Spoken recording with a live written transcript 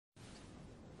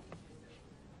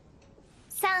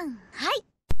さん、はい。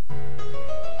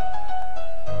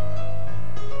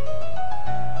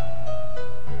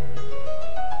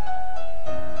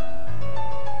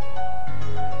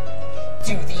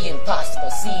Do the impossible,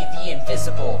 see the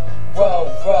invisible. Row,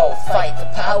 row, fight the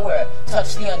power.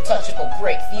 Touch the untouchable,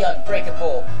 break the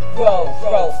unbreakable. Row,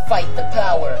 row, fight the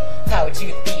power. Power to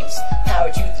the beams, power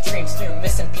to the dreams. Through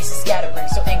missing pieces scattering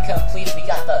so incomplete. We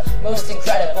got the most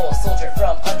incredible soldier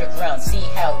from underground. See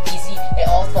how easy it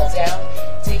all falls down.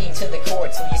 Digging to the core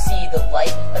till you see the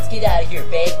light. Let's get out of here,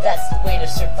 babe, that's the way to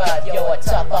survive. Yo, I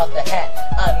top off the hat,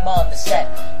 I'm on the set.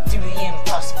 Do the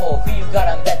impossible, who you got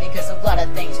on bet? Because a lot of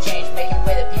things change, making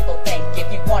way that people think. If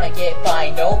you wanna get by,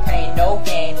 no pain, no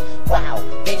gain. Wow,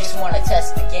 they just wanna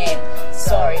test the game.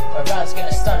 Sorry, my rhyme's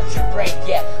gonna stunt your brain.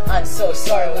 Yeah, I'm so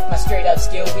sorry with my straight up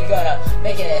skill. We gonna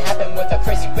making it happen with a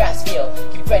crazy rap skill.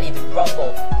 Get ready to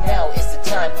rumble, now is the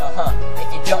time,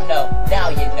 If you don't know, now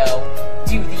you know.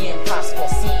 Do the impossible,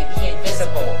 see the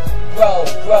invisible. Row,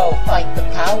 row, fight the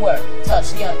power.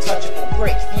 Touch the untouchable,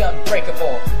 break the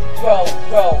unbreakable. Row,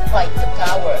 row, fight the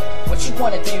power. What you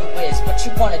wanna do is, what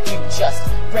you wanna do, just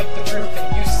break the roof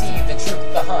and you see the truth,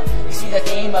 You see the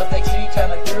theme of the key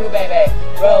coming through, baby.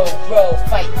 Row, row,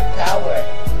 fight the power.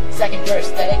 Second verse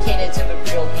dedicated to the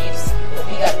real beefs. What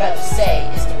we got about to say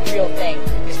is the real thing.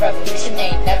 This revolution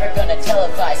ain't never gonna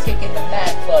televise. Kicking the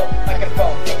mad flow,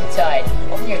 microphone fitting tight.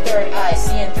 Open your third eye,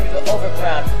 seeing through the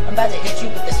overground. I'm about to hit you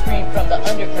with the scream from the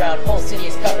underground. Whole city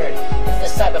is covered with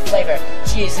the cyber flavor.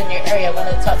 She is in your area, one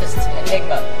of the toughest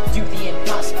enigma. Do the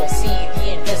impossible, see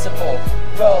the invisible.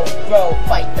 Row, row,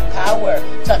 fight the power.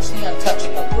 Touch the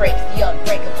untouchable, break the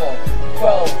unbreakable.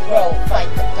 Row, row,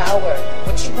 fight the power.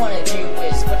 What you wanna do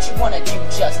is, what you wanna do,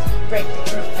 just break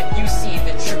the roof and you see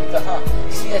the truth,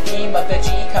 You see the theme of the G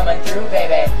coming through,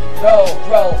 baby. Row,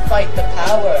 row, fight the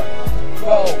power.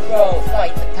 Row, row,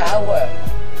 fight the power.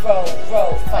 Row,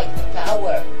 row, fight the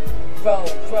power. Row,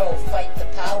 row, fight the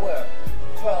power.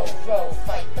 Row, row,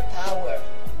 fight the power.